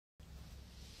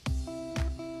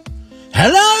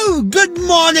Hello, good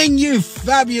morning, you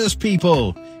fabulous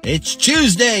people. It's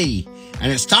Tuesday,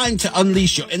 and it's time to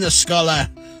unleash your inner scholar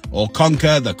or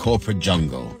conquer the corporate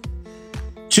jungle.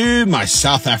 To my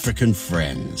South African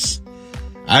friends,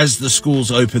 as the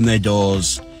schools open their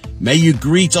doors, may you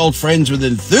greet old friends with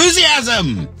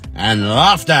enthusiasm and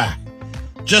laughter,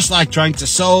 just like trying to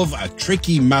solve a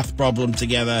tricky math problem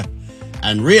together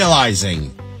and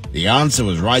realizing the answer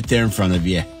was right there in front of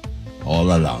you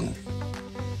all along.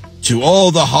 To all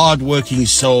the hard-working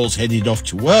souls headed off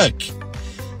to work,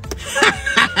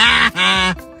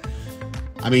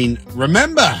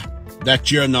 remember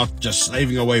that you're not just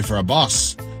slaving away for a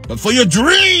boss, but for your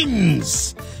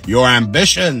dreams, your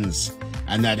ambitions,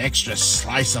 and that extra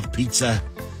slice of pizza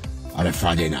on a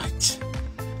Friday night.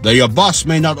 Though your boss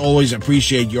may not always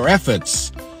appreciate your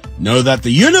efforts, know that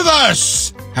the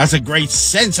universe has a great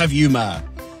sense of humor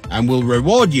and will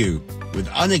reward you with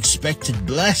unexpected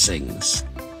blessings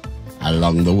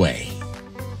along the way.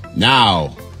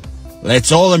 Now,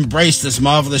 let's all embrace this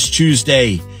marvelous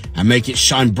Tuesday and make it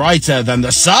shine brighter than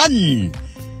the sun.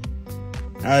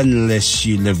 Unless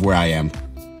you live where I am,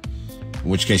 in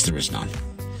which case there is none.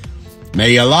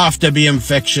 May your laughter be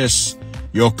infectious,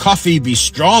 your coffee be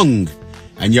strong,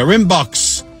 and your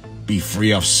inbox be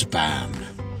free of spam.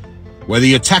 Whether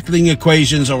you're tackling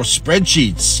equations or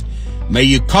spreadsheets, may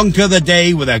you conquer the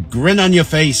day with a grin on your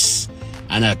face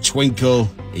and a twinkle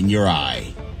in your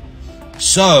eye.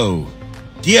 So,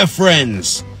 dear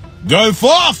friends, go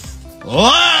forth,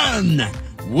 learn,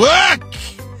 work,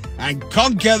 and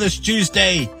conquer this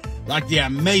Tuesday like the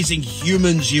amazing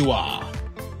humans you are.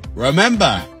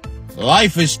 Remember,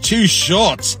 life is too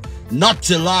short not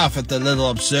to laugh at the little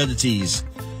absurdities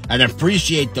and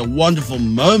appreciate the wonderful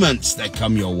moments that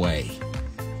come your way.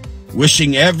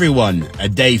 Wishing everyone a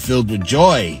day filled with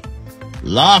joy,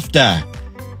 laughter,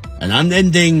 and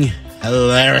unending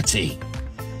hilarity.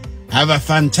 Have a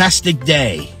fantastic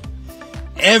day,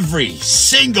 every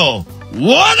single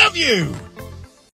one of you!